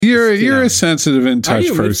you're a sensitive in touch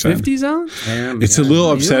person. 50s, Allan? It's a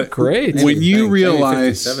little upset. Great. When you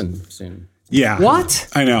realize 57 soon. Yeah. What?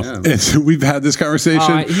 I know. Yeah. We've had this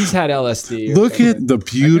conversation. He's had LSD. Look at the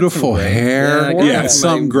beautiful hair. Yeah,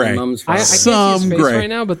 some gray. I can't see his face right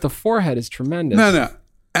now, but the forehead is tremendous. No.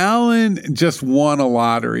 Allan just won a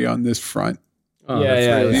lottery on this front. Oh,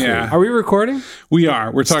 Yeah. Are we recording? We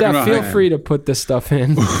are. We're talking about. Feel free to put this stuff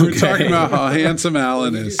in. We're talking about how handsome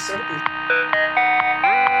Allan is.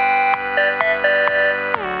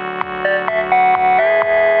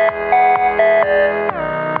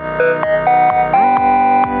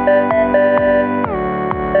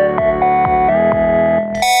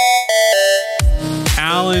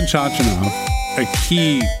 Allan Chochinov, a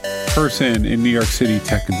key person in New York City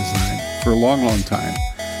tech and design for a long, long time.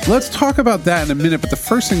 Let's talk about that in a minute, but the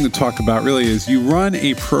first thing to talk about really is you run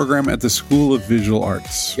a program at the School of Visual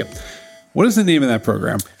Arts. Yep. What is the name of that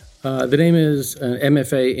program? The name is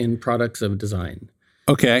MFA in Products of Design.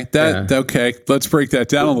 Okay. Okay. Let's break that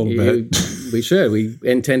down a little bit. We should. We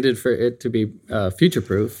intended for it to be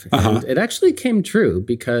future-proof. And it actually came true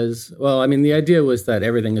because, the idea was that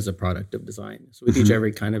everything is a product of design. So we teach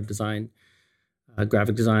every kind of design.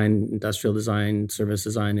 Graphic design, industrial design, service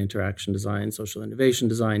design, interaction design, social innovation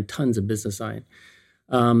design, tons of business design.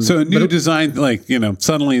 So a new design,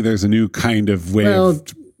 suddenly there's a new kind of way of...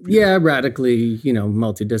 Yeah, radically,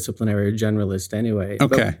 multidisciplinary, generalist anyway.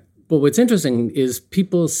 Okay. But what's interesting is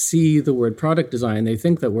people see the word product design. They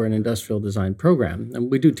think that we're an industrial design program.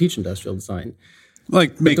 And we do teach industrial design.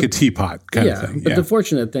 Like make a teapot kind of thing. But the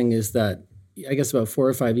fortunate thing is that I guess about 4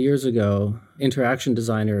 or 5 years ago, interaction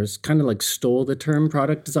designers kind of stole the term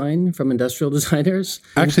product design from industrial designers.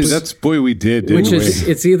 Actually, we did, didn't which we? is,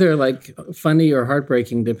 it's either funny or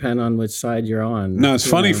heartbreaking, depending on which side you're on. No, it's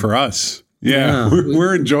funny for us. Yeah,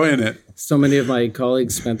 we're enjoying it. So many of my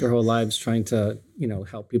colleagues spent their whole lives trying to,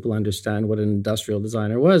 help people understand what an industrial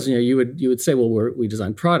designer was. You would say, well, we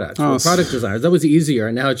design products. We're product designers. That was easier.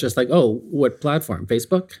 And now it's just what platform?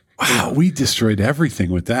 Facebook? Wow, we destroyed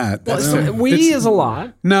everything with that. We is a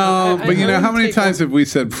lot. No, but how many times have we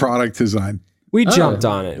said product design? We jumped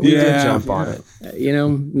on it. We did jump on it.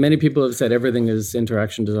 Many people have said everything is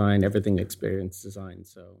interaction design, everything experience design.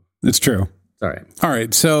 So it's true. All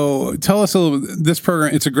right. So tell us a little bit. This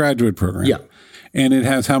program, it's a graduate program. Yeah. And it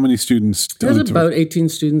has how many students? There's about 18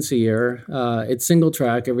 students a year. It's single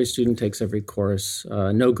track. Every student takes every course.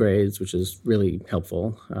 No grades, which is really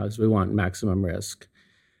helpful because we want maximum risk.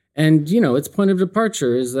 And, its point of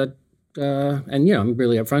departure is that, I'm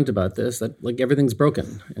really upfront about this, that everything's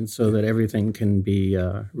broken. And so that everything can be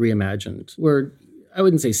reimagined. I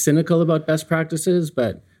wouldn't say cynical about best practices,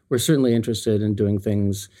 but we're certainly interested in doing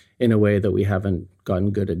things in a way that we haven't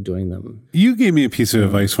gotten good at doing them. You gave me a piece of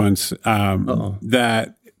advice once it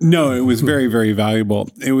was very, very valuable.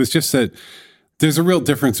 It was just that there's a real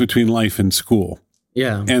difference between life and school.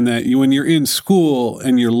 Yeah. And that when you're in school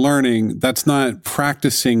and you're learning, that's not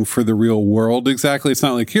practicing for the real world exactly. It's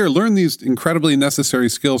not here, learn these incredibly necessary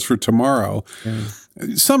skills for tomorrow. Yeah.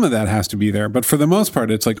 Some of that has to be there. But for the most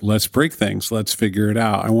part, it's let's break things. Let's figure it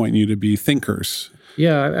out. I want you to be thinkers.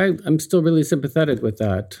 Yeah, I'm still really sympathetic with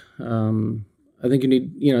that. I think you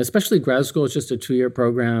need, especially grad school is just a 2-year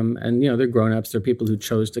program. And, they're grown-ups. They're people who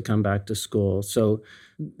chose to come back to school. So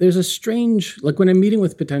there's a strange, when I'm meeting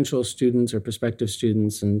with potential students or prospective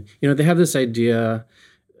students and, they have this idea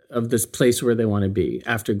of this place where they want to be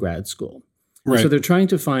after grad school. Right. So they're trying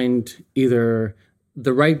to find either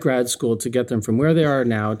the right grad school to get them from where they are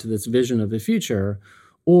now to this vision of the future,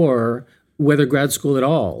 or whether grad school at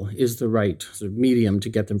all is the right sort of medium to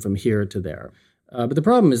get them from here to there. But the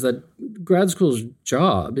problem is that grad school's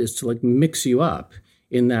job is to mix you up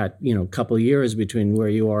in that, couple years between where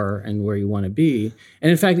you are and where you want to be. And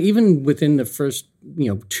in fact, even within the first,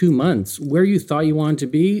 2 months, where you thought you wanted to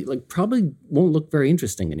be, probably won't look very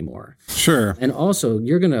interesting anymore. Sure. And also,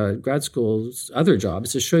 grad school's other job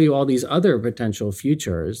is to show you all these other potential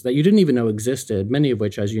futures that you didn't even know existed, many of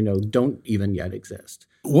which, as you know, don't even yet exist.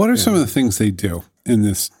 What are some of the things they do in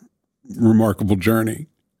this remarkable journey?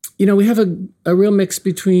 We have a real mix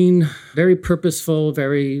between very purposeful,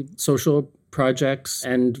 very social projects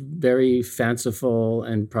and very fanciful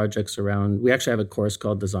and projects around. We actually have a course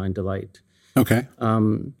called Design Delight. Okay.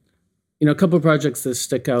 A couple of projects that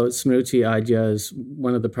stick out. Smruti Adya is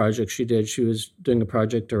one of the projects she did. She was doing a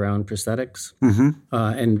project around prosthetics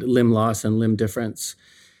and limb loss and limb difference.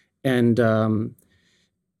 And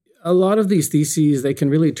a lot of these theses, they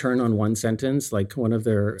can really turn on one sentence, one of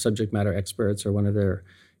their subject matter experts or one of their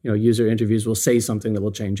user interviews will say something that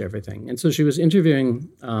will change everything. And so she was interviewing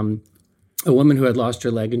a woman who had lost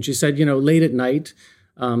her leg, and she said, late at night,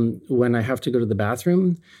 when I have to go to the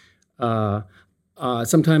bathroom,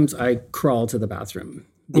 sometimes I crawl to the bathroom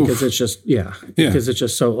because it's just, because it's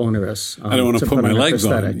just so onerous. I don't want to put my legs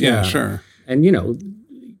on. Yeah, sure. And,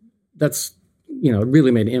 that's, it really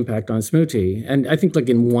made an impact on Smoothie. And I think like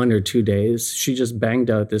in 1 or 2 days, she just banged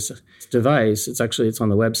out this device. It's on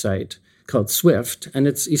the website, called Swift. And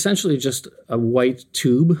it's essentially just a white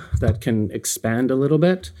tube that can expand a little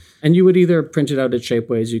bit. And you would either print it out at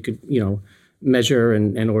Shapeways, you could, measure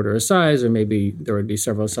and order a size, or maybe there would be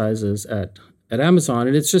several sizes at Amazon.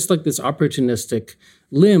 And it's just like this opportunistic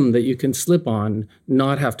limb that you can slip on,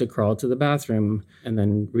 not have to crawl to the bathroom, and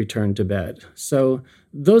then return to bed. So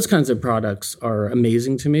those kinds of products are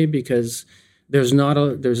amazing to me because there's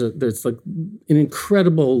like an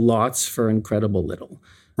incredible lots for incredible little.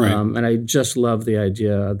 Right. And I just love the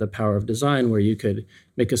idea, the power of design, where you could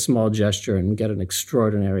make a small gesture and get an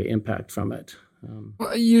extraordinary impact from it.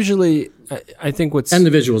 Usually, I think and the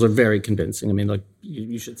visuals are very convincing. I mean, like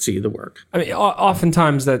you should see the work. I mean,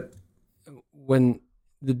 oftentimes that when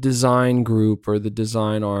the design group or the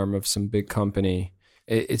design arm of some big company,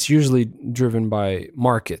 it's usually driven by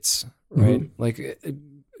markets, right? Mm-hmm. Like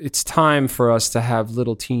it's time for us to have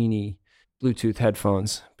little teeny Bluetooth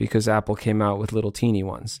headphones because Apple came out with little teeny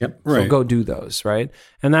ones. Yep. So go do those, right?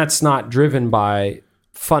 And that's not driven by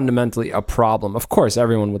fundamentally a problem. Of course,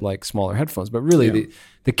 everyone would like smaller headphones, but really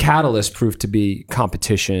the catalyst proved to be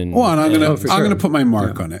competition. Well, and I'm gonna put my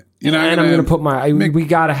mark on it. And I'm gonna put we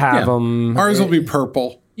gotta have them. Ours will be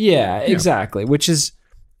purple. Yeah, exactly. Which is,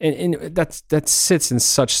 and that sits in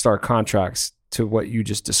such stark contrast to what you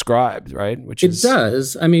just described, right? It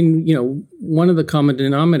does. I mean, one of the common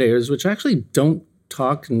denominators, which I actually don't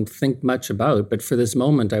talk and think much about, but for this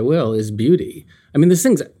moment I will, is beauty. I mean, this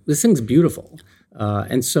thing's beautiful.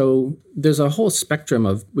 And so there's a whole spectrum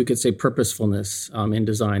of, we could say, purposefulness in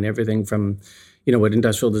design, everything from, what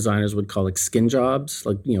industrial designers would call like skin jobs,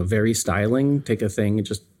 like, very styling, take a thing and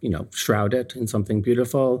just, shroud it in something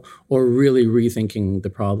beautiful, or really rethinking the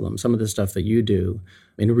problem. Some of the stuff that you do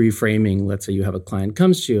in reframing, let's say you have a client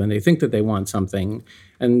comes to you and they think that they want something,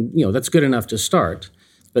 and, that's good enough to start.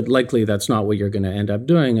 But likely that's not what you're going to end up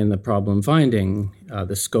doing in the problem finding,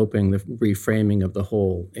 the scoping, the reframing of the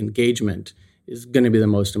whole engagement is going to be the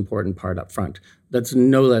most important part up front. That's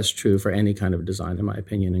no less true for any kind of design, in my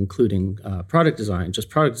opinion, including product design. Just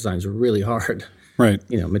product design is really hard. Right.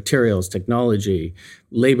 Materials, technology,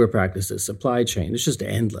 labor practices, supply chain. It's just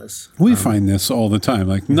endless. We find this all the time.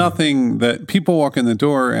 Like nothing that people walk in the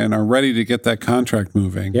door and are ready to get that contract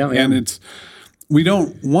moving. Yeah. And we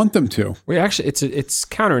don't want them to. We actually, it's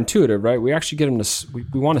counterintuitive, right? We actually get them to,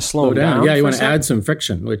 we want to slow them down. Yeah, you want to add some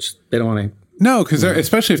friction, which they don't want to. No, because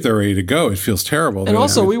especially if they're ready to go, it feels terrible. And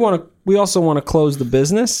also, we also want to close the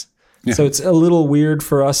business. Yeah. So it's a little weird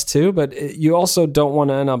for us too, but you also don't want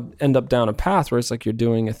to end up down a path where it's like you're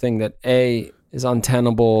doing a thing that is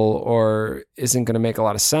untenable or isn't going to make a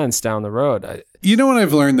lot of sense down the road. You know what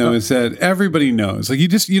I've learned though is that everybody knows. Like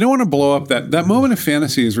you don't want to blow up that moment of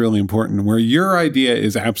fantasy is really important, where your idea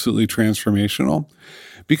is absolutely transformational.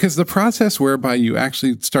 Because the process whereby you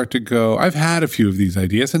actually start to go, I've had a few of these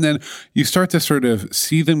ideas, and then you start to sort of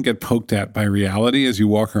see them get poked at by reality as you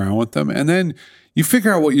walk around with them. And then you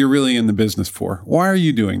figure out what you're really in the business for. Why are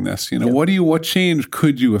you doing this? What change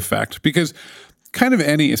could you affect? Because kind of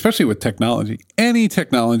especially with technology, any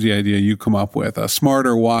technology idea you come up with, a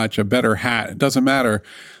smarter watch, a better hat, it doesn't matter,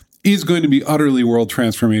 is going to be utterly world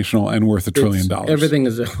transformational and worth $1 trillion.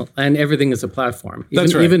 Everything is a platform.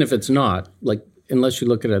 That's right. Even if it's not, like, unless you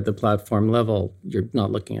look at it at the platform level, you're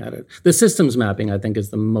not looking at it. The systems mapping, I think, is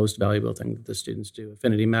the most valuable thing that the students do.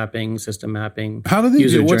 Affinity mapping, system mapping, how do they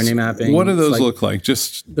user journey mapping. What do those look like?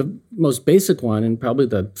 Just the most basic one, and probably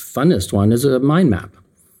the funnest one, is a mind map,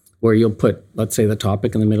 where you'll put, let's say, the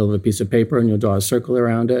topic in the middle of a piece of paper and you'll draw a circle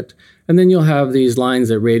around it. And then you'll have these lines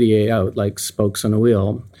that radiate out like spokes on a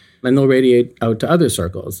wheel. And they'll radiate out to other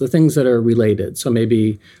circles, the things that are related. So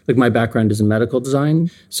maybe, like my background is in medical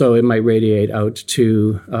design, so it might radiate out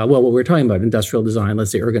to, what we're talking about, industrial design,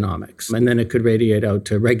 let's say ergonomics. And then it could radiate out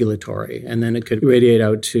to regulatory. And then it could radiate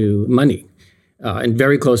out to money. And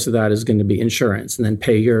very close to that is going to be insurance. And then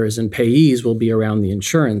payers and payees will be around the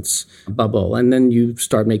insurance bubble. And then you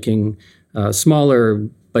start making smaller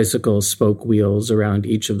bicycle spoke wheels around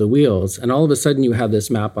each of the wheels. And all of a sudden you have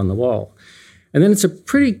this map on the wall. And then it's a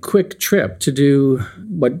pretty quick trip to do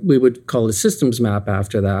what we would call a systems map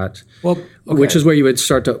after that, which is where you would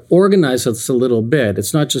start to organize this a little bit.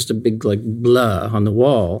 It's not just a big like blah on the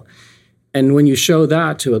wall. And when you show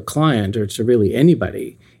that to a client or to really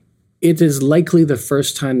anybody, it is likely the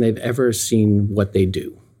first time they've ever seen what they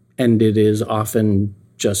do. And it is often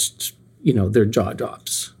just their jaw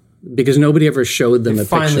drops because nobody ever showed them a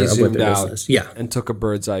picture of what their business. Yeah, and took a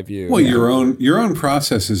bird's eye view. Well, your own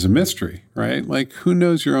process is a mystery, right? Like, who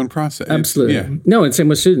knows your own process? Absolutely. No, and same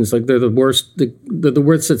with students. Like, they're the worst. They're the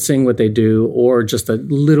worst at seeing what they do, or just a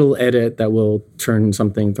little edit that will turn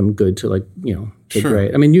something from good to to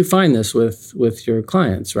great. I mean, you find this with your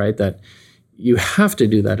clients, right? That you have to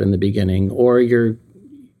do that in the beginning, or you're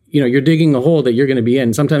digging a hole that you're going to be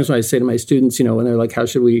in. Sometimes when I say to my students, when they're like, how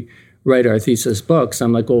should we write our thesis books?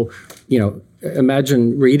 I'm like, well,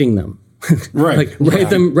 imagine reading them. Right. Write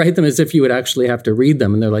them as if you would actually have to read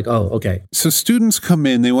them. And they're like, oh, okay. So students come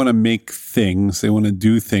in, they want to make things, they want to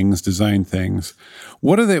do things, design things.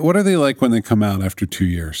 What are they like when they come out after 2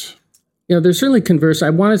 years? They're certainly conversant. I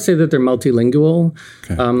want to say that they're multilingual.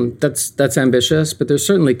 Okay. That's ambitious, but they're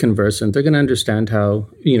certainly conversant. They're going to understand how,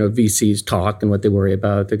 VCs talk and what they worry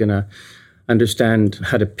about. They're going to understand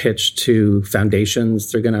how to pitch to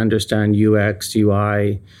foundations. They're going to understand UX,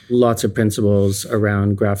 UI, lots of principles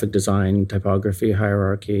around graphic design, typography,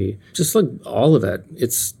 hierarchy, just like all of it.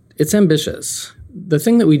 It's ambitious. The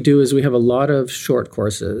thing that we do is we have a lot of short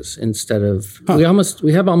courses instead of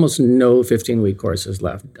we have almost no 15-week courses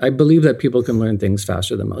left. I believe that people can learn things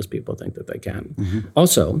faster than most people think that they can. Mm-hmm.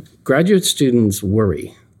 Also, graduate students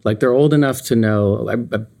worry. Like, they're old enough to know,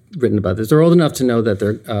 I've written about this, they're old enough to know that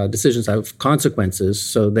their decisions have consequences,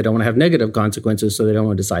 so they don't want to have negative consequences, so they don't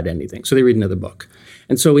want to decide anything. So they read another book.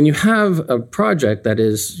 And so when you have a project that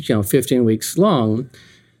is 15 weeks long,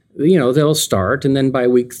 they'll start, and then by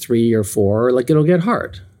week 3 or 4, it'll get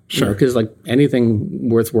hard. Sure. Because anything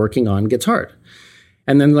worth working on gets hard.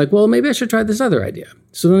 And then well, maybe I should try this other idea.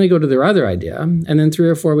 So then they go to their other idea, and then 3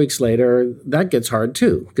 or 4 weeks later, that gets hard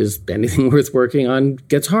too, because anything worth working on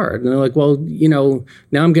gets hard. And they're like, well,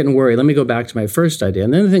 now I'm getting worried. Let me go back to my first idea.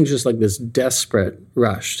 And then the thing's just like this desperate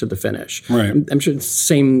rush to the finish. Right. I'm sure it's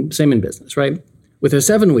same in business, right? With a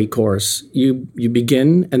 7-week course, you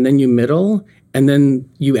begin, and then you middle, and then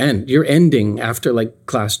you end. You're ending after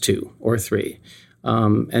class 2 or 3.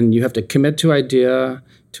 And you have to commit to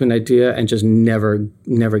an idea and just never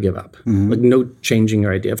give up. Mm-hmm. No changing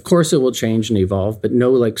your idea. Of course it will change and evolve, but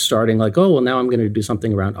no starting oh, well, now I'm going to do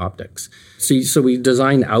something around optics. So we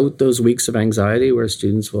design out those weeks of anxiety where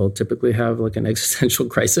students will typically have an existential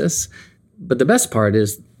crisis. But the best part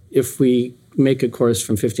is if we make a course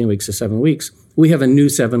from 15 weeks to 7 weeks, we have a new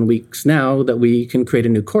 7 weeks now that we can create a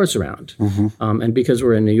new course around. Mm-hmm. And because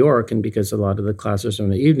we're in New York and because a lot of the classes are in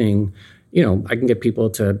the evening, I can get people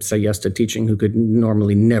to say yes to teaching who could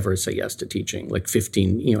normally never say yes to teaching,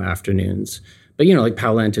 15, afternoons. But,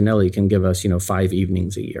 Paola Antonelli can give us, 5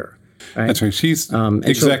 evenings a year. Right? That's right. She's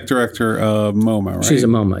exec director of MoMA, right? She's a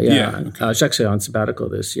MoMA, yeah. Okay. She's actually on sabbatical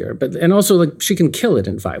this year. And also, she can kill it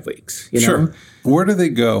in 5 weeks, Sure. Where do they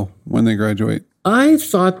go when they graduate? I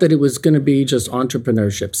thought that it was going to be just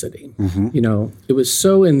entrepreneurship city. Mm-hmm. It was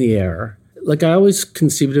so in the air. I always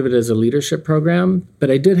conceived of it as a leadership program, but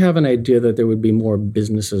I did have an idea that there would be more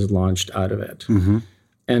businesses launched out of it. Mm-hmm.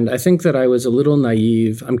 And I think that I was a little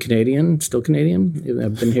naive. I'm Canadian, still Canadian.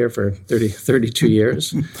 I've been here for 32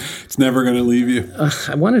 years. It's never going to leave you.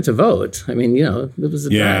 I wanted to vote. I mean, it was a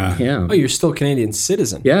drag. Yeah. Oh, you're still a Canadian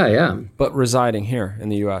citizen. Yeah. But residing here in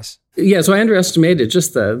the U.S. Yeah, so I underestimated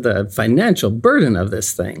just the financial burden of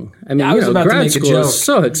this thing. I mean, I was about to make a joke. Is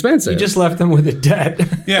so expensive. You just left them with a debt.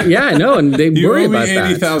 Yeah, I know, and they worry about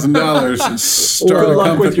that. $80,000.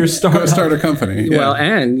 Start a company. Yeah. Well,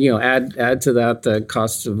 and add to that the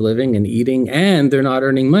cost of living and eating, and they're not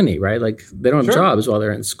earning money, right? They don't have jobs while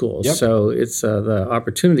they're in school, so it's the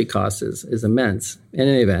opportunity cost is immense in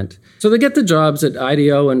any event. So they get the jobs at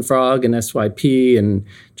IDEO and Frog and SYP and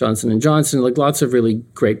Johnson & Johnson, lots of really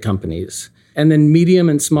great companies. And then medium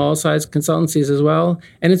and small size consultancies as well.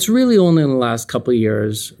 And it's really only in the last couple of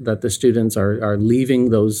years that the students are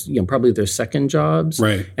leaving those, probably their second jobs,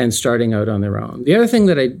 right, and starting out on their own. The other thing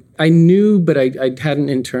that I knew but I hadn't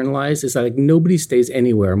internalized is that nobody stays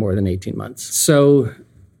anywhere more than 18 months. So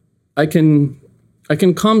I can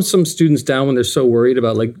calm some students down when they're so worried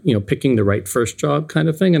about picking the right first job kind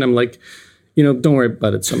of thing. And I'm like, don't worry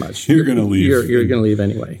about it so much. You're going to leave. You're going to leave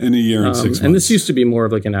anyway. In a year and 6 months. And this used to be more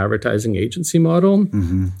of an advertising agency model.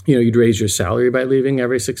 Mm-hmm. You'd raise your salary by leaving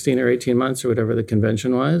every 16 or 18 months or whatever the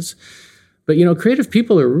convention was. But, creative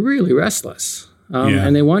people are really restless.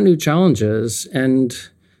 And they want new challenges. And,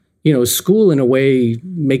 school in a way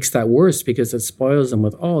makes that worse because it spoils them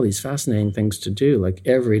with all these fascinating things to do,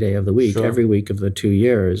 every day of the week, every week of the 2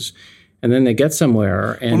 years. And then they get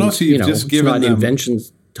somewhere and, also you've just it's given not them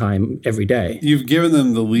inventions time every day. You've given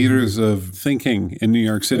them the leaders of thinking in New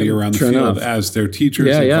York City around the field as their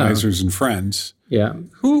teachers, advisors, and friends. Yeah.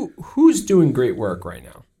 Who's doing great work right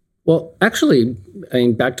now? Well, actually, I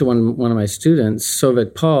mean, back to one of my students,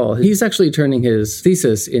 Soviet Paul, he's actually turning his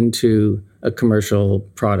thesis into a commercial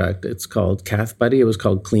product. It's called Cath Buddy. It was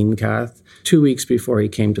called Clean Cath. 2 weeks before he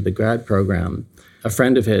came to the grad program, a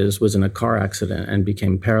friend of his was in a car accident and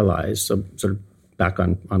became paralyzed, so sort of back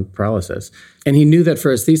on paralysis. And he knew that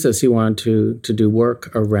for his thesis, he wanted to do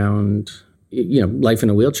work around, life in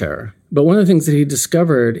a wheelchair. But one of the things that he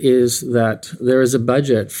discovered is that there is a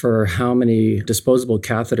budget for how many disposable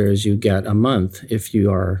catheters you get a month if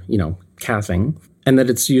you are, cathing, and that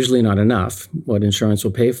it's usually not enough what insurance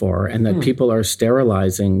will pay for, and that people are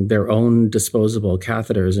sterilizing their own disposable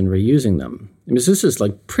catheters and reusing them. I mean, this is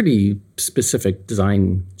like pretty specific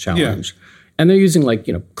design challenge. Yeah. And they're using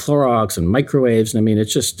Clorox and microwaves. And I mean,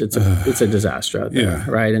 it's a disaster out there,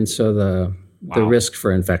 right? And so the risk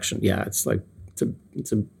for infection,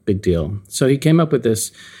 it's a big deal. So he came up with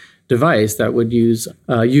this device that would use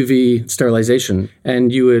UV sterilization,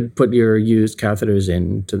 and you would put your used catheters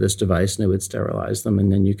into this device, and it would sterilize them,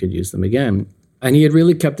 and then you could use them again. And he had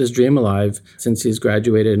really kept this dream alive since he's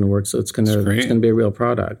graduated and worked. So it's gonna be a real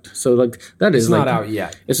product. So that is not out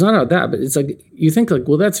yet. It's not out that, but it's you think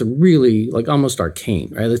well, that's a really almost arcane,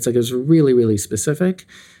 right? It's really, really specific.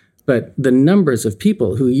 But the numbers of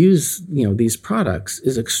people who use, these products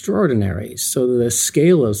is extraordinary. So the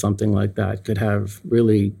scale of something like that could have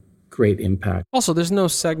really great impact. Also, there's no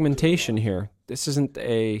segmentation here. This isn't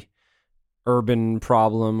a urban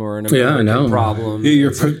problem or an American problem. Yeah,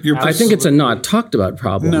 I think it's a not talked about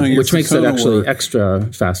problem, which makes it actually extra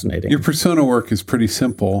fascinating. Your persona work is pretty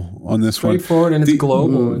simple on this one. Straightforward, and it's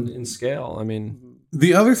global in scale. I mean,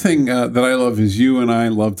 the other thing that I love is you and I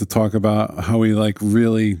love to talk about how we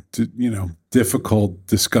really, difficult,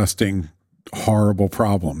 disgusting, horrible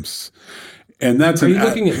problems. And that's Are you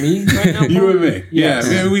looking at me right now? You and me.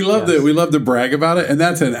 Yes. Yeah. We love to brag about it. And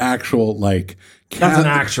that's an actual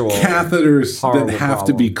catheters that have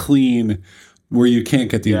to be clean where you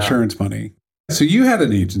can't get the insurance money. So you had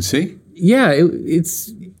an agency. Yeah,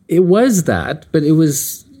 it was that, but it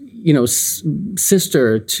was,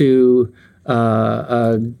 sister to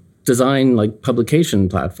a design publication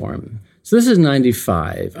platform. So this is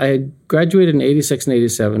 95. I had graduated in 86 and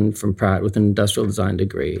 87 from Pratt with an industrial design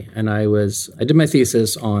degree. And I did my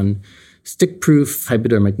thesis on stick-proof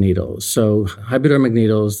hypodermic needles. So hypodermic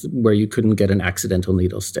needles where you couldn't get an accidental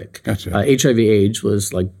needle stick. Gotcha. HIV/AIDS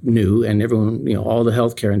was new, and everyone, all the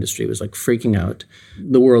healthcare industry was freaking out.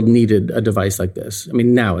 The world needed a device like this. I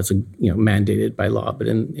mean, now it's mandated by law, but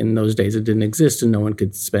in those days it didn't exist, and no one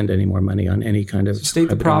could spend any more money on any kind of. State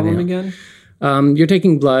the problem again. You're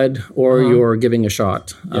taking blood or you're giving a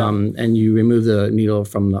shot, and you remove the needle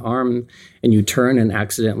from the arm and you turn and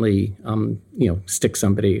accidentally, stick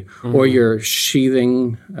somebody. Or you're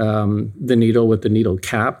sheathing the needle with the needle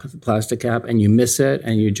cap, the plastic cap, and you miss it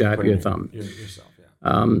and you jab your thumb. Yourself,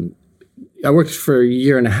 I worked for a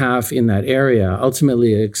year and a half in that area.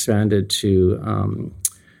 Ultimately, it expanded to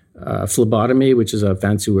phlebotomy, which is a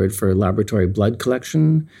fancy word for laboratory blood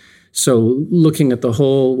collection. So looking at the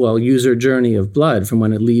whole, user journey of blood from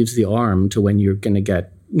when it leaves the arm to when you're going to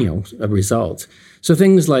get, a result. So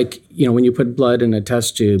things like, when you put blood in a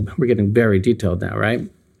test tube, we're getting very detailed now, right?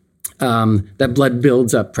 That blood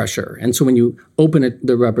builds up pressure. And so when you open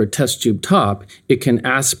the rubber test tube top, it can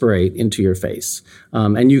aspirate into your face.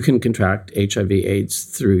 And you can contract HIV/AIDS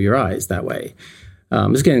through your eyes that way.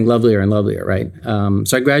 It's getting lovelier and lovelier, right?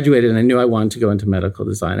 So I graduated and I knew I wanted to go into medical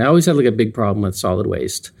design. I always had a big problem with solid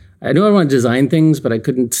waste. I knew I wanted to design things, but I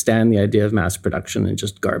couldn't stand the idea of mass production and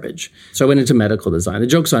just garbage. So I went into medical design. The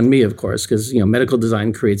joke's on me, of course, because medical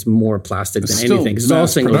design creates more plastic than anything. It's all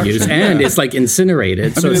single use, and it's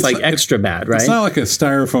incinerated, so it's extra bad, right? It's not like a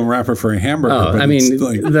styrofoam wrapper for a hamburger. Oh, I mean,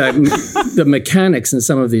 the mechanics in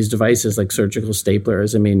some of these devices, like surgical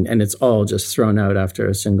staplers, and it's all just thrown out after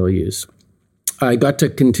a single use. I got to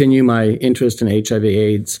continue my interest in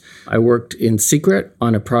HIV/AIDS. I worked in secret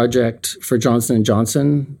on a project for Johnson &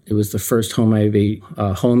 Johnson. It was the first home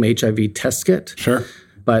HIV test kit. Sure.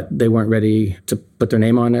 But they weren't ready to put their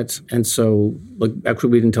name on it. And so actually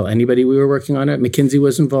we didn't tell anybody we were working on it. McKinsey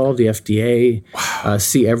was involved, the FDA,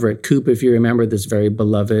 C. Everett Koop, if you remember, this very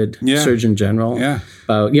beloved Surgeon General. Yeah.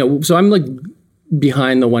 So I'm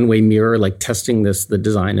behind the one-way mirror, testing the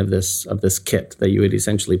design of this kit that you would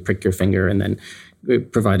essentially prick your finger and then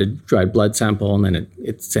provide a dried blood sample, and then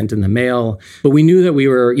it's sent in the mail. But we knew that we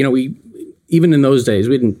were, even in those days,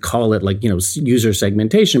 we didn't call it user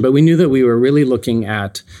segmentation, but we knew that we were really looking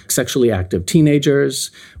at sexually active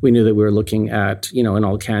teenagers. We knew that we were looking at, in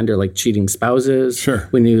all candor, cheating spouses. Sure.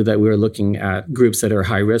 We knew that we were looking at groups that are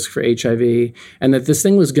high risk for HIV, and that this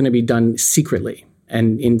thing was going to be done secretly.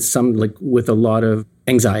 And in some, with a lot of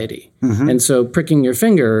anxiety. And so pricking your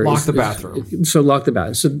finger. Lock the bathroom. So lock the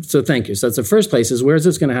bathroom. So thank you. So that's the first place is where is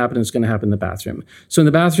this going to happen? It's going to happen in the bathroom. So in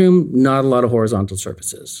the bathroom, not a lot of horizontal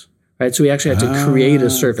surfaces. Right, so we actually had to create a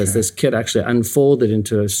surface. Okay. This kit actually unfolded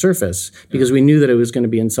into a surface because we knew that it was going to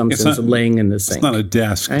be in some sense laying in the sink. It's not a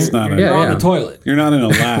desk. Right? It's not You're on the toilet. You're not in a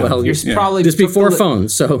lab. Well, you're probably just before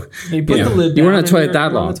phones. So you put the lid down. You weren't on the toilet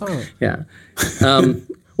that long. Yeah.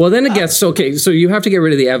 Well, then it gets okay. So you have to get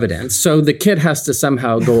rid of the evidence. So the kit has to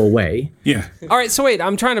somehow go away. Yeah. All right. So wait,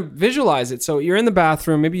 I'm trying to visualize it. So you're in the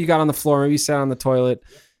bathroom. Maybe you got on the floor. Maybe you sat on the toilet.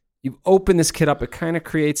 You open this kit up. It kind of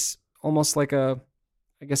creates almost like a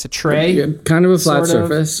tray, kind of a flat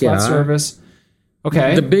surface. Flat surface.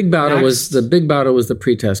 Okay. The big battle was the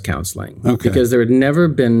pretest counseling because there had never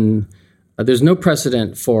been. There's no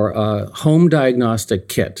precedent for a home diagnostic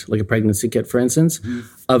kit, like a pregnancy kit, for instance,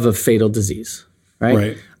 of a fatal disease.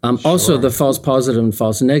 Right. Also, the false positive and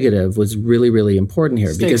false negative was really, really important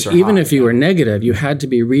here because even if you were negative, you had to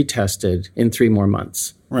be retested in 3 more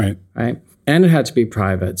months. Right. And it had to be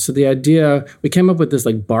private. So the idea, we came up with this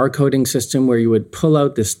like barcoding system where you would pull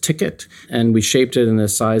out this ticket and we shaped it in the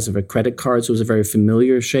size of a credit card. So it was a very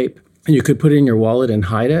familiar shape. And you could put it in your wallet and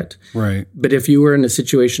hide it. Right. But if you were in a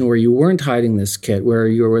situation where you weren't hiding this kit, where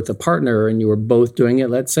you were with a partner and you were both doing it,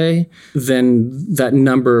 let's say, then that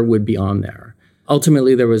number would be on there.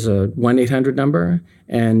 Ultimately, there was a 1-800 number.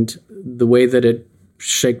 And the way that it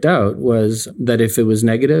shaked out was that if it was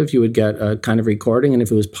negative, you would get a kind of recording, and if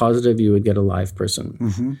it was positive, you would get a live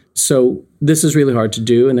person. So this is really hard to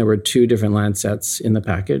do, and there were 2 different Lancets in the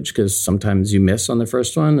package because sometimes you miss on the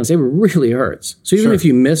first one, and it really hurts. So even if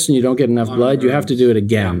you miss and you don't get enough blood, you have to do it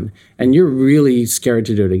again, and you're really scared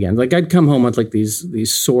to do it again. Like I'd come home with like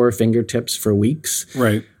these sore fingertips for weeks.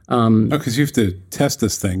 Right. Because you have to test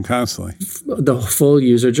this thing constantly. The full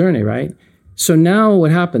user journey, right? So now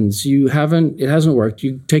what happens? It hasn't worked.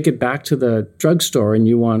 You take it back to the drugstore and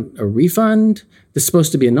you want a refund. This is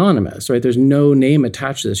supposed to be anonymous, right? There's no name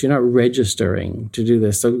attached to this. You're not registering to do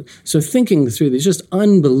this. So thinking through these just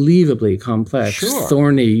unbelievably complex,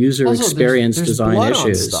 thorny user experience there's design blood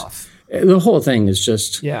issues. On stuff. The whole thing is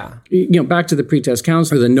just, back to the pretest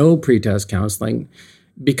counseling, or the no pretest counseling.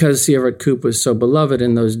 Because C. Everett Koop was so beloved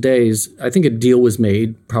in those days, I think a deal was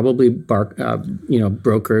made, probably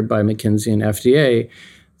brokered by McKinsey and FDA,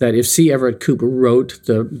 that if C. Everett Koop wrote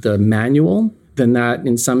the manual, then that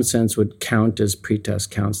in some sense would count as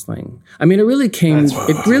pretest counseling. I mean, it really came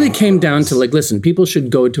down to like, listen, people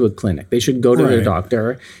should go to a clinic. They should go to their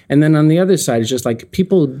doctor. And then on the other side, it's just like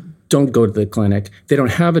people don't go to the clinic. They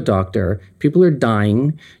don't have a doctor. People are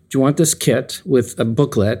dying. Do you want this kit with a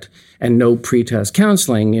booklet and no pretest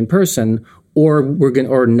counseling in person, or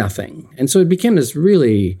nothing? And so it became this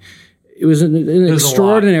really, it was an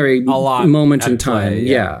extraordinary moment in time.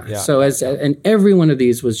 Yeah. So and every one of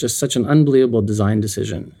these was just such an unbelievable design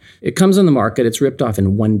decision. It comes on the market. It's ripped off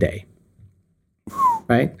in 1 day,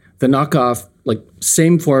 right? The knockoff, like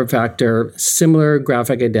same form factor, similar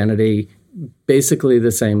graphic identity, basically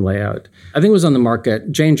the same layout. I think it was on the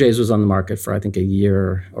market. J&J's was on the market for, I think, a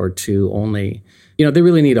year or 2 only. They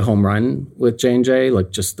really need a home run with J&J,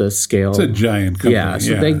 like just the scale. It's a giant company. Yeah,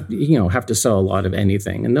 so they, have to sell a lot of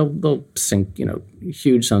anything, and they'll sink,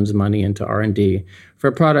 huge sums of money into R&D for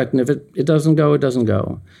a product, and if it doesn't go, it doesn't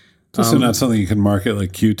go. It's also not something you can market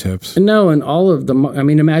like Q-tips. No, and all of them. I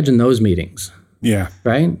mean, imagine those meetings. Yeah.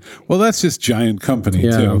 Right? Well, that's just giant company,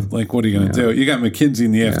 too. Like, what are you going to do? You got McKinsey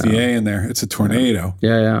and the FDA in there. It's a tornado.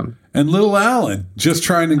 Yeah. And little Allan just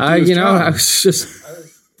trying to do his job. I was just...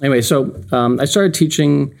 Anyway, so I started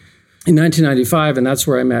teaching in 1995, and that's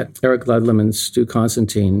where I met Eric Ludlam and Stu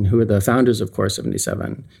Constantine, who are the founders of Core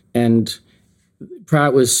 77. And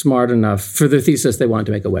Pratt was smart enough, for their thesis, they wanted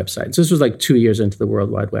to make a website. So this was like 2 years into the World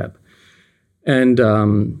Wide Web. And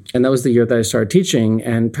that was the year that I started teaching.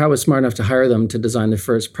 And Pratt was smart enough to hire them to design the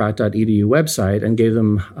first Pratt.edu website, and gave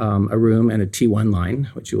them a room and a T1 line,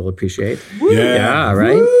 which you will appreciate. Yeah,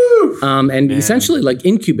 right? And essentially like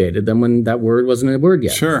incubated them when that word wasn't a word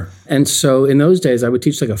yet. Sure. And so in those days, I would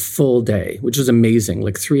teach like a full day, which was amazing.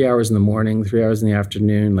 Like 3 hours in the morning, 3 hours in the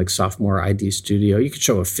afternoon, like sophomore ID studio. You could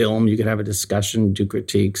show a film, you could have a discussion, do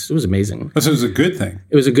critiques. It was amazing. So it was a good thing.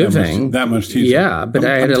 It was a good thing. That much teaching. Yeah, but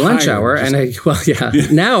I had a lunch hour, and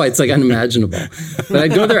now it's like unimaginable. But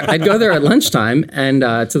I'd go there at lunchtime and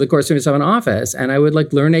to the Core 77 office, and I would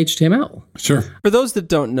like learn HTML. Sure. For those that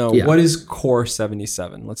don't know, what is Core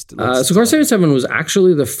 77? So Core 77 was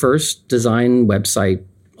actually the first design website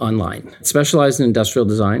online. It specialized in industrial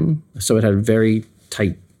design, so it had a very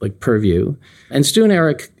tight like purview. And Stu and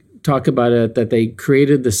Eric talk about it that they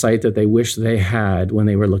created the site that they wished they had when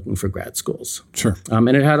they were looking for grad schools. Sure. And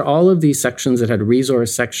it had all of these sections. It had a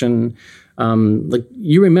resource section. Like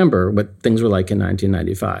you remember what things were like in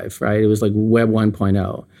 1995, right? It was like Web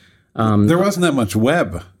 1.0. There wasn't that much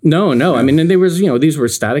web. No. Yeah. I mean, and there was, these were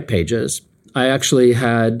static pages. I actually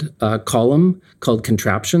had a column called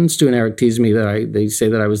Contraption. Stu and Eric teased me that they say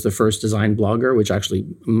that I was the first design blogger, which actually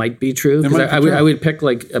might be true. Because I would pick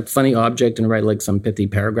like a funny object and write like some pithy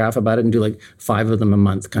paragraph about it and do like 5 of them a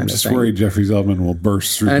month kind of thing. I'm just worried Jeffrey Zeldman will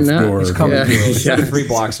burst through the door. He's coming through. He's 3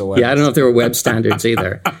 blocks away. Yeah, I don't know if there were web standards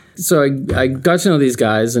either. So I got to know these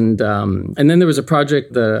guys, and then there was a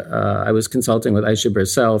project that I was consulting with Aisha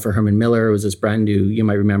Brissell for Herman Miller. It was this brand new, you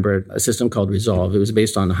might remember it, a system called Resolve. It was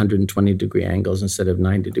based on 120-degree angles instead of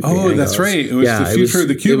 90-degree angles. Oh, that's right. It was the future of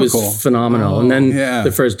the cubicle. It was phenomenal. And then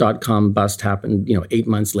the first .com bust happened, 8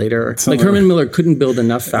 months later. Herman Miller couldn't build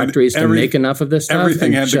enough factories to make enough of this stuff.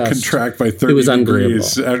 Everything had to contract by 30 degrees. It was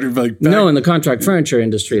unbelievable. No, in the contract furniture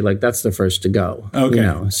industry, like that's the first to go.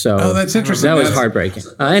 Okay. So that's interesting. That was heartbreaking.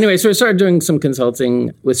 Anyway, so I started doing some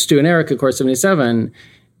consulting with Stu and Eric at Core 77.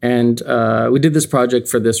 And we did this project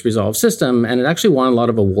for this Resolve system, and it actually won a lot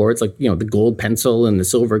of awards, like, the gold pencil and the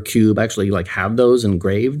silver cube, actually like have those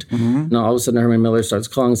engraved. Mm-hmm. And all of a sudden Herman Miller starts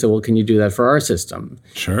calling and said, well, can you do that for our system?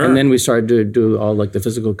 Sure. And then we started to do all like the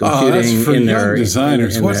physical computing that's for in young there.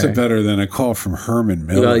 designers. What's it better than a call from Herman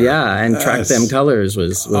Miller? Well, yeah, and Track Them Colors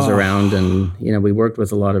was around, and we worked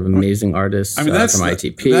with a lot of amazing artists from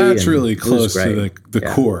ITP. That's really close to the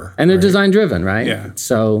core. And they're design driven, right? Yeah.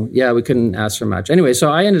 So we couldn't ask for much. Anyway, so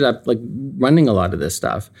I ended up like running a lot of this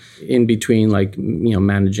stuff in between, like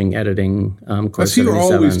managing, editing. Course so you were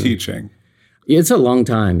always teaching. It's a long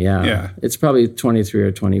time, yeah. It's probably 23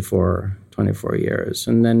 or 24 years,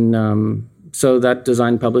 and then so that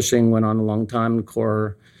design publishing went on a long time.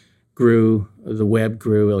 Core grew, the web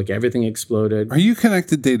grew, like everything exploded. Are you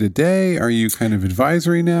connected day to day? Are you kind of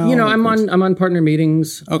advisory now? I'm on partner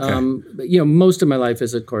meetings. Okay. But, most of my life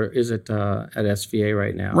is at SVA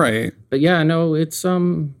right now. Right. But it's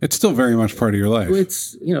still very much part of your life.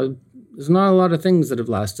 It's there's not a lot of things that have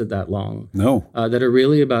lasted that long. No. That are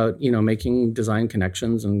really about making design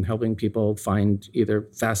connections and helping people find either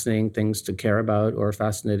fascinating things to care about or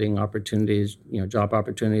fascinating opportunities, job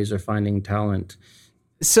opportunities, or finding talent.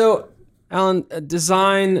 So, Allan,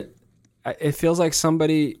 design, it feels like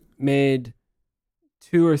somebody made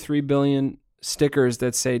 2 or 3 billion stickers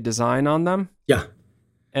that say design on them. Yeah.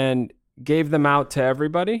 And gave them out to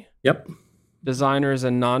everybody. Yep. Designers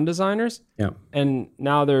and non-designers. Yeah. And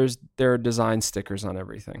now there are design stickers on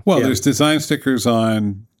everything. Well, there's design stickers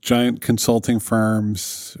on giant consulting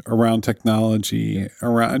firms, around technology,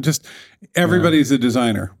 around just everybody's a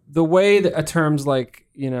designer. The way that terms like,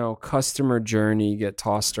 customer journey get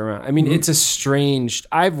tossed around. I mean, it's a strange,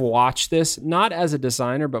 I've watched this not as a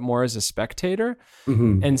designer, but more as a spectator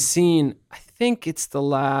and seen, I think it's the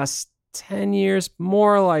last 10 years,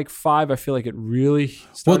 more like 5. I feel like it really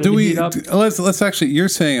started to heat up. Let's actually,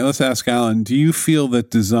 let's ask Allan, do you feel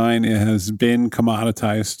that design has been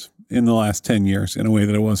commoditized in the last 10 years in a way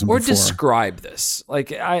that it wasn't before? Or describe this.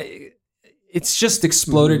 Like it's just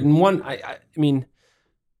exploded in one, I mean,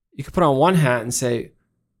 you could put on one hat and say,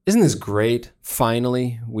 isn't this great?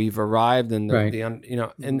 Finally, we've arrived, and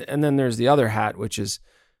and then there's the other hat, which is,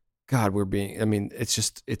 God,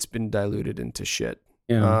 it's been diluted into shit.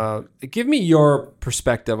 Yeah. Give me your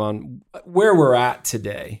perspective on where we're at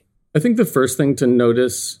today. I think the first thing to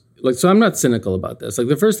notice, so I'm not cynical about this. Like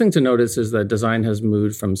the first thing to notice is that design has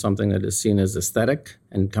moved from something that is seen as aesthetic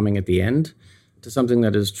and coming at the end to something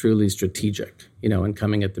that is truly strategic, and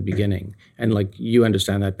coming at the beginning. And like you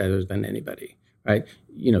understand that better than anybody, right?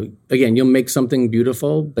 Again, you'll make something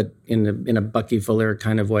beautiful, but in a Bucky Fuller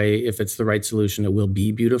kind of way, if it's the right solution, it will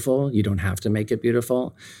be beautiful. You don't have to make it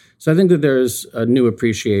beautiful. So I think that there's a new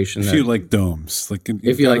appreciation. If you like domes,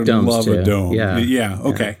 if you like domes, love too. A dome. Yeah.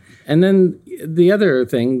 Okay. And then the other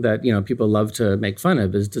thing that people love to make fun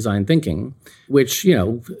of is design thinking, which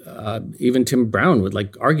even Tim Brown would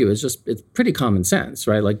like argue it's pretty common sense,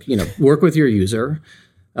 right? Like work with your user,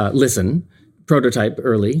 listen, prototype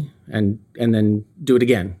early, and then do it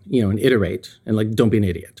again, and iterate, and like don't be an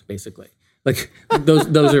idiot, basically. Like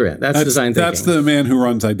those are it. That's design thinking. That's the man who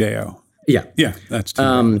runs IDEO. Yeah, that's true.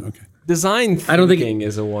 Okay. Design thinking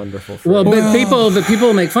is a wonderful phrase. Well, but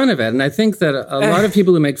people make fun of it, and I think that a lot of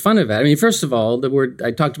people who make fun of it. I mean, first of all, the word,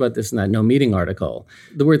 I talked about this in that No Meeting article.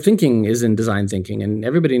 The word thinking is in design thinking, and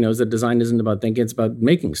everybody knows that design isn't about thinking; it's about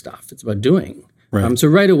making stuff. It's about doing. Right. So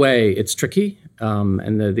right away, it's tricky,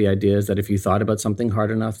 and the idea is that if you thought about something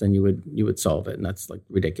hard enough, then you would solve it, and that's like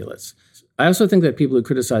ridiculous. I also think that people who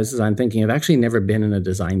criticize design thinking have actually never been in a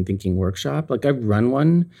design thinking workshop. Like I've run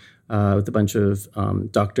one with a bunch of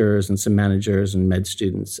doctors and some managers and med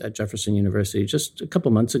students at Jefferson University just a couple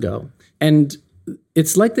months ago. And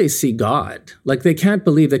it's like they see God. Like they can't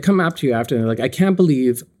believe, they come up to you after and they're like, I can't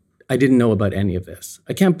believe I didn't know about any of this.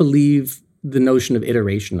 I can't believe the notion of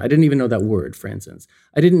iteration. I didn't even know that word, for instance.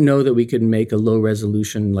 I didn't know that we could make a low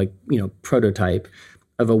resolution, prototype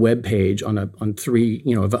of a web page on three,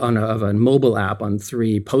 of a mobile app on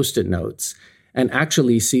 3 Post-it notes and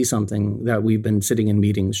actually see something that we've been sitting in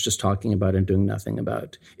meetings just talking about and doing nothing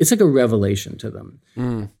about. It's like a revelation to them.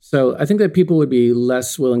 So I think that people would be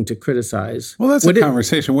less willing to criticize. Well, that's a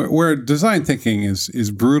conversation where design thinking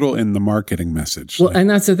is brutal in the marketing message. Well, and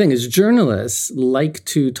that's the thing is journalists like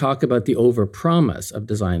to talk about the overpromise of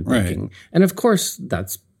design thinking. Right. And of course,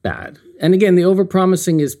 that's bad. And again, the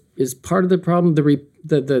overpromising is part of the problem.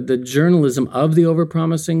 The journalism of the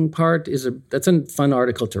overpromising part that's a fun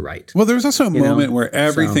article to write. Well, there was also a moment where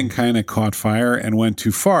everything kind of caught fire and went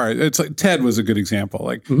too far. It's like TED was a good example.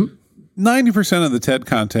 Like 90% of the TED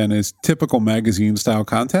content is typical magazine style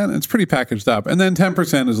content. It's pretty packaged up. And then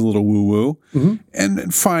 10% is a little woo-woo.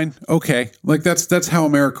 And fine, okay. Like that's how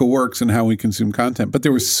America works and how we consume content. But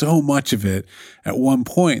there was so much of it at one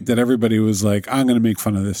point that everybody was like, I'm going to make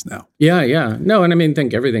fun of this now. Yeah. No, and I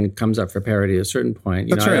think everything comes up for parody at a certain point.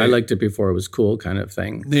 That's right. I liked it before it was cool kind of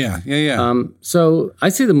thing. Yeah. So I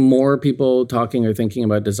see the more people talking or thinking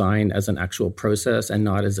about design as an actual process and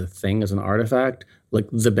not as a thing, as an artifact, like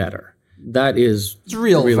the better. That is it's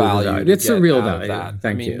real value. It's a real value.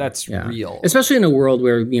 Thank you. That's real. Especially in a world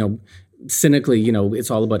where, cynically,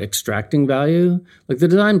 it's all about extracting value. Like the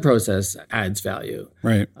design process adds value.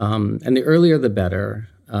 Right. And the earlier the better.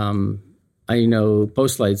 I know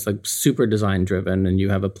Postlight's like super design driven and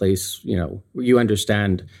you have a place, where you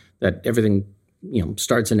understand that everything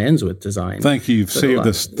starts and ends with design. Thank you. You've saved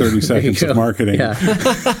us 30 seconds of marketing. Yeah.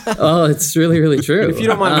 Oh, it's really, really true. If you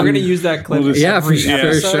don't mind, we're going to use that clip. For sure.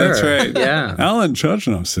 That's right. Yeah. Allan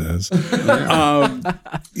Chochinov says.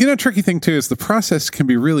 Tricky thing too is the process can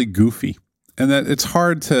be really goofy. And that it's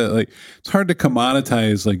hard to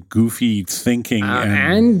commoditize like goofy thinking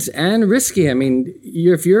and risky.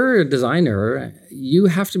 If you're a designer, you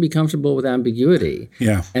have to be comfortable with ambiguity.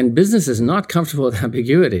 Yeah. And business is not comfortable with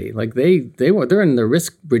ambiguity. Like they're in the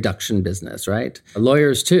risk reduction business, right?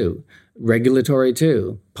 Lawyers too, regulatory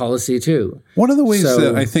too, policy too. One of the ways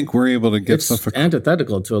that I think we're able to get stuff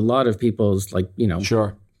antithetical to a lot of people's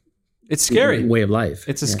Sure. It's scary. Way of life.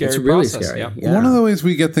 It's a scary It's really process. scary. Yeah. One of the ways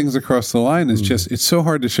we get things across the line is just, it's so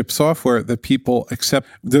hard to ship software that people accept.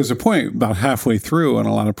 There's a point about halfway through on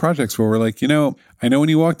a lot of projects where we're like, I know when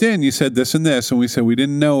you walked in, you said this and this, and we said we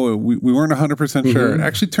didn't know, we weren't 100% sure. It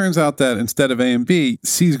actually turns out that instead of A and B,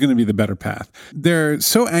 C is going to be the better path. They're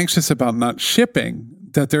so anxious about not shipping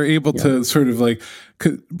that they're able to sort of like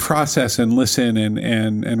process and listen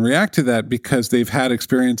and react to that because they've had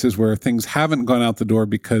experiences where things haven't gone out the door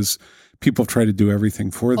because people try to do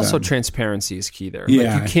everything for them. Also, transparency is key there.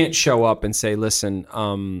 Yeah. Like you can't show up and say, listen,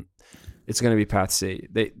 it's going to be path C.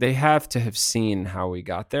 They have to have seen how we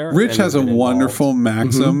got there. Rich has a wonderful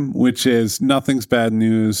maxim, which is nothing's bad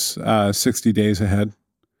news 60 days ahead.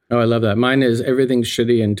 Oh, I love that. Mine is everything's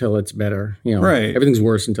shitty until it's better. Right. Everything's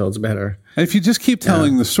worse until it's better. And if you just keep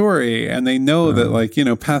telling the story and they know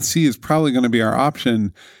that path C is probably going to be our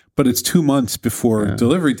option, but it's 2 months before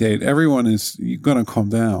delivery date, everyone is going to calm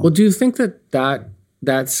down. Well, do you think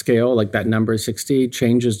that scale, like that number 60,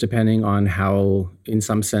 changes depending on how, in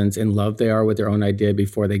some sense, in love they are with their own idea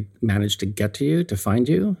before they manage to get to you, to find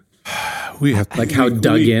you? How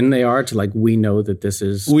dug in they are to we know that this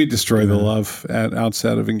is. We destroy the love at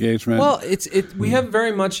outset of engagement. Well, we have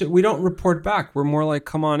very much, we don't report back. We're more like,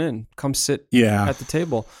 come on in, come sit at the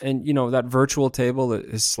table. And that virtual table that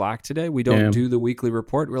is Slack today, we don't do the weekly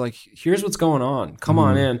report. We're like, here's what's going on. Come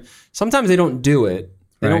on in. Sometimes they don't do it.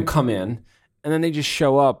 They don't come in. And then they just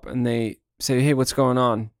show up and they say, hey, what's going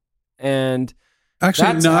on? And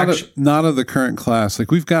actually, not of the current class. Like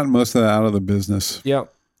we've gotten most of that out of the business.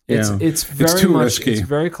 Yep. It's very too much risky. It's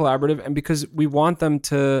very collaborative, and because we want them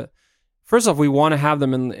to, first off, we want to have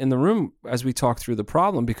them in the room as we talk through the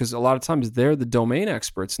problem, because a lot of times they're the domain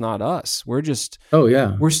experts, not us. We're just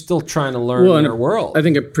we're still trying to learn their world. I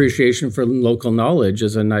think appreciation for local knowledge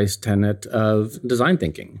is a nice tenet of design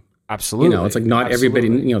thinking. Absolutely. It's like not everybody,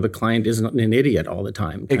 the client isn't an idiot all the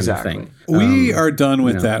time. Exactly. Kind of thing. We are done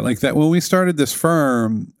with that. Like that, when we started this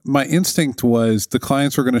firm, my instinct was the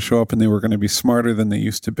clients were going to show up and they were going to be smarter than they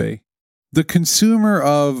used to be. The consumer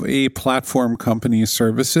of a platform company's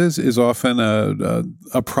services is often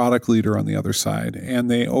a product leader on the other side, and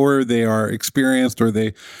they are experienced, or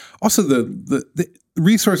they Also, the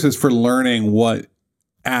resources for learning what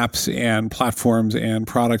apps and platforms and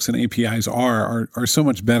products and APIs are so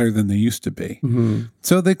much better than they used to be. Mm-hmm.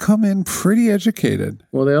 So they come in pretty educated.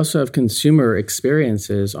 Well, they also have consumer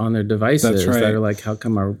experiences on their devices that are like, how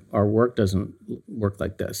come our work doesn't work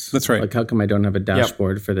like this? That's right. Like, how come I don't have a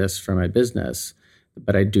dashboard for this for my business,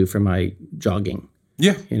 but I do for my jogging?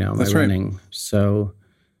 Yeah, my running. Right. So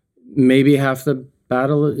maybe half the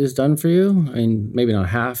battle is done for you. I mean, maybe not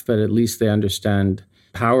half, but at least they understand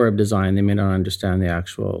power of design. They may not understand the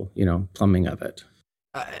actual, plumbing of it.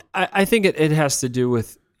 I think it has to do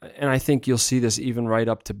with, and I think you'll see this even right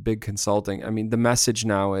up to big consulting. I mean, the message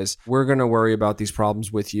now is we're going to worry about these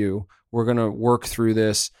problems with you. We're going to work through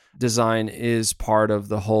this. Design is part of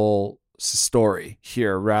the whole story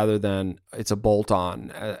here rather than it's a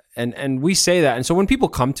bolt-on. And we say that. And so when people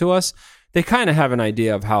come to us, they kind of have an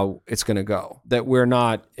idea of how it's going to go, that we're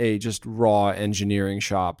not a just raw engineering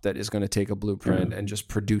shop that is going to take a blueprint and just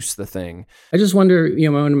produce the thing. I just wonder,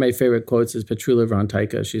 one of my favorite quotes is Petrula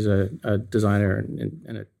Vrontajka. She's a designer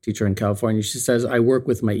and a teacher in California. She says, I work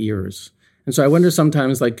with my ears. And so I wonder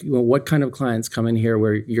sometimes, what kind of clients come in here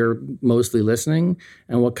where you're mostly listening,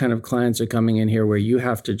 and what kind of clients are coming in here where you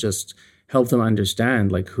have to just help them understand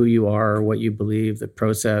who you are, what you believe, the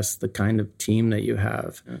process, the kind of team that you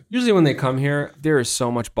have. Usually when they come here, there is so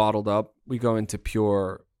much bottled up. We go into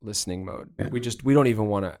pure listening mode. Yeah. We don't even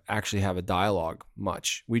want to actually have a dialogue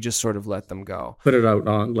much. We just sort of let them go. Put it out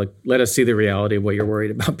on, let us see the reality of what you're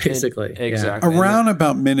worried about, basically. Exactly. Around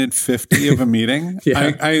about minute 50 of a meeting,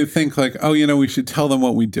 I think we should tell them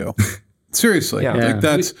what we do. Seriously. Yeah.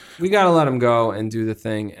 We got to let them go and do the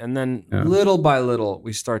thing. And then little by little,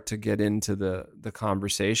 we start to get into the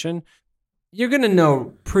conversation. You're going to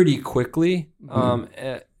know pretty quickly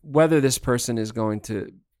whether this person is going to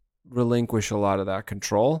relinquish a lot of that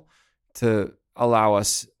control to allow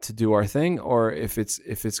us to do our thing, or if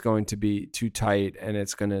it's going to be too tight and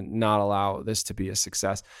it's going to not allow this to be a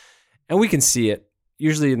success. And we can see it.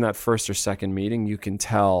 Usually in that first or second meeting, you can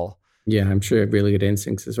tell. Yeah, I'm sure you have really good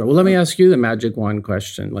instincts as well. Well, let me ask you the magic wand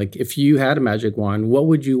question. If you had a magic wand, what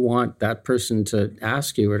would you want that person to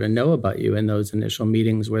ask you or to know about you in those initial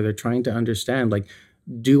meetings where they're trying to understand,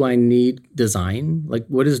 do I need design?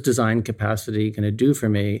 What is design capacity going to do for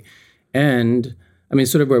me? And I mean,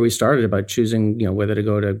 sort of where we started about choosing, whether to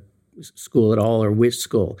go to school at all or which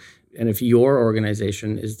school. And if your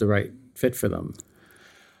organization is the right fit for them,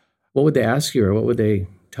 what would they ask you, or what would they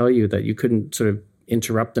tell you that you couldn't sort of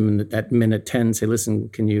interrupt them at minute 10, say, listen,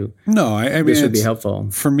 can you? No, I mean, this would be helpful.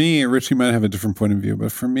 For me, Richie might have a different point of view,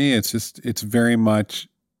 but for me, it's very much,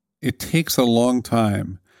 it takes a long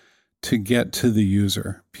time to get to the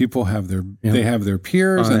user. People have they have their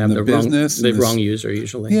peers and the business. The wrong user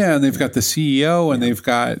usually. Yeah, and they've got the CEO and they've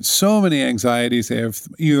got so many anxieties. They have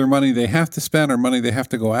either money they have to spend or money they have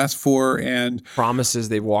to go ask for, and promises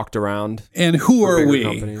they've walked around. And who are we?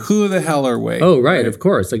 Companies. Who the hell are we? Oh, right, of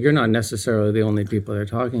course. You're not necessarily the only people they're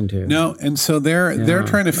talking to. No, and so they're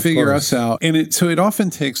trying to figure us out. And it often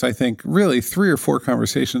takes, I think, really 3 or 4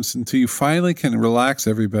 conversations until you finally can relax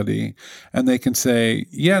everybody and they can say,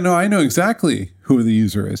 yeah, no, I know exactly who the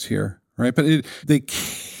user is here, right? But they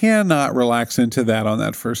cannot relax into that on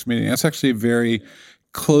that first meeting. That's actually very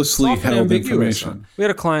closely held information. We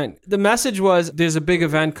had a client. The message was, there's a big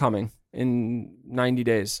event coming in 90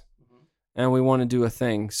 days, and we want to do a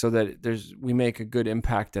thing so that we make a good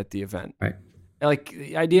impact at the event. Right.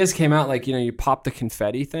 Ideas came out you pop the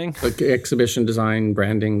confetti thing. Exhibition design,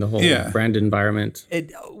 branding, the whole brand environment. They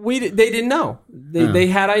didn't know. They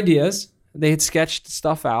had ideas. They had sketched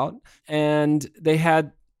stuff out, and they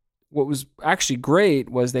had, what was actually great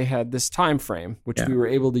was they had this time frame, which we were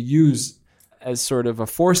able to use as sort of a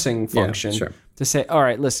forcing function to say, all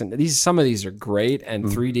right, listen, some of these are great, and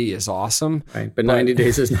 3D is awesome. Right, but 90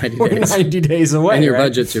 days is 90 days. We're 90 days away, and your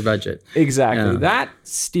budget's your budget. Exactly. Yeah. That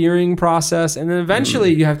steering process, and then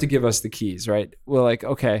eventually you have to give us the keys, right? We're like,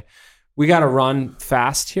 okay, we got to run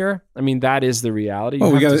fast here. I mean, that is the reality.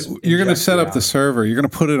 You're going to set up the server. You're going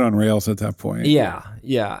to put it on Rails at that point. Yeah,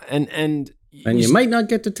 and you might not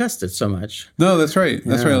get to test it so much. No, that's right.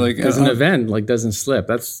 That's right. Because an event doesn't slip.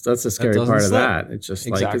 That's the scary part of that. It's just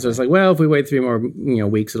well, if we wait 3 more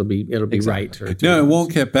weeks, it'll be right. No, it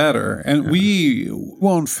won't get better, and we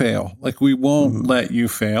won't fail. We won't let you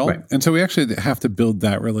fail, right. And so we actually have to build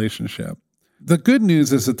that relationship. The good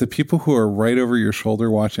news is that the people who are right over your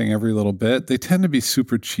shoulder watching every little bit, they tend to be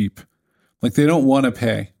super cheap. They don't want to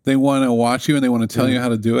pay. They want to watch you and they want to tell you how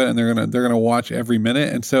to do it, and they're gonna watch every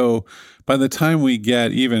minute. And so by the time we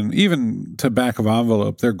get even to back of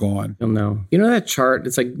envelope, they're gone. You'll know. You know that chart?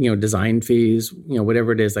 It's like, design fees,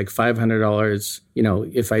 whatever it is, like $500,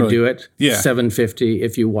 if I do it, $750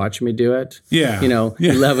 if you watch me do it. Yeah.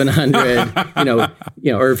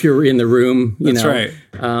 $1,100, or if you're in the room, That's right.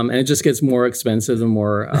 And it just gets more expensive the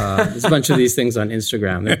more, there's a bunch of these things on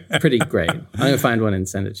Instagram. They're pretty great. I'm going to find one and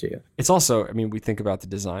send it to you. It's also, we think about the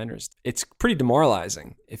designers. It's pretty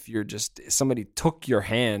demoralizing if somebody took your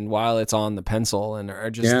hand while it's on the pencil and are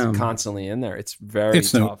just constantly in there. It's very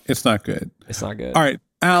tough. It's not good. It's not good. All right,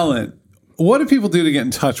 Allan, what do people do to get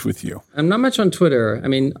in touch with you? I'm not much on Twitter.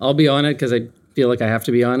 I'll be on it because I feel like I have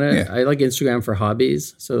to be on it. Yeah. I like Instagram for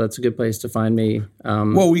hobbies, so that's a good place to find me. You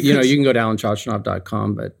can go to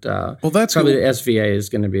AllanChochinov.com, but that's probably the SVA is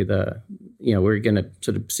going to be we're going to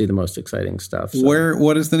sort of see the most exciting stuff. So.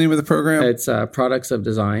 What is the name of the program? It's Products of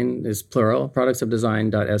Design, is plural,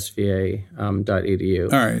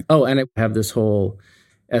 productsofdesign.sva.edu. All right. Oh, and I have this whole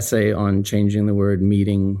essay on changing the word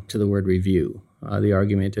meeting to the word review. The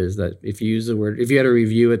argument is that if you had a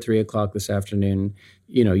review at 3:00 this afternoon,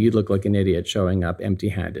 you'd look like an idiot showing up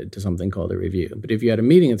empty-handed to something called a review. But if you had a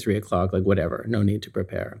meeting at 3:00, like whatever, no need to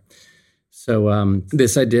prepare. So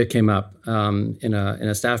this idea came up in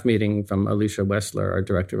a staff meeting from Alicia Wessler, our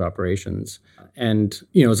director of operations, and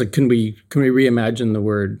it's like, can we reimagine the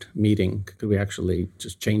word meeting? Could we actually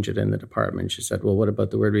just change it in the department? She said, well, what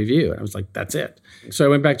about the word review? And I was like, that's it. So I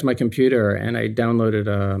went back to my computer and I downloaded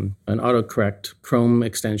an autocorrect Chrome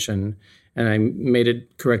extension, and I made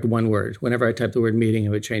it correct one word. Whenever I typed the word meeting, it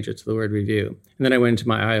would change it to the word review. And then I went into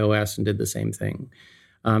my iOS and did the same thing.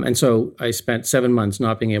 And so I spent 7 months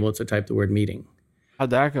not being able to type the word meeting.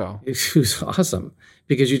 How'd that go? It was awesome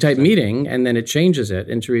because you type meeting and then it changes it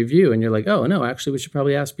into review, and you're like, oh no, actually we should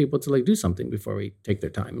probably ask people to do something before we take their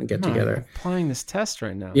time and get together. I'm applying this test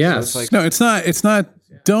right now. Yeah. So no, it's not.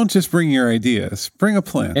 Don't just bring your ideas. Bring a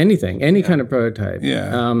plan. Anything, any kind of prototype.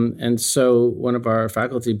 Yeah. And so one of our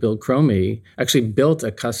faculty, Bill Cromie, actually built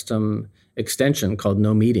a custom extension called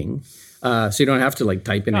No Meeting. So you don't have to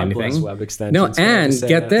type in anything. Web extensions. No, and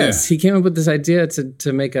get this. He came up with this idea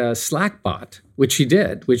to make a Slack bot, which he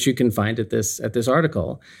did, which you can find at this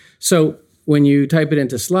article. So when you type it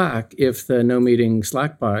into Slack, if the No Meeting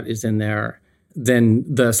Slack bot is in there, then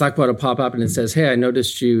the Slack bot will pop up and it says, hey, I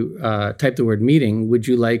noticed you typed the word meeting. Would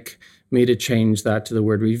you like me to change that to the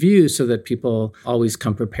word review so that people always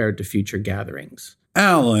come prepared to future gatherings?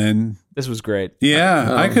 Allan. This was great.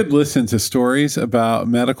 Yeah, I could listen to stories about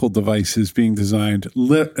medical devices being designed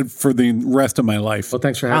for the rest of my life. Well,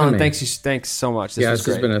 thanks for having me. Allan, thanks so much. This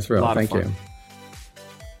has been a thrill. Thank you.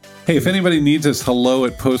 Hey, if anybody needs us,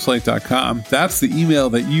 hello@postlight.com. That's the email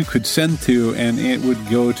that you could send to, and it would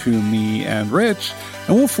go to me and Rich,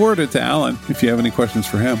 and we'll forward it to Allan if you have any questions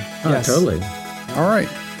for him. Yes. Totally. All right,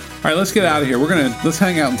 let's get out of here. Let's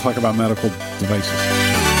hang out and talk about medical devices.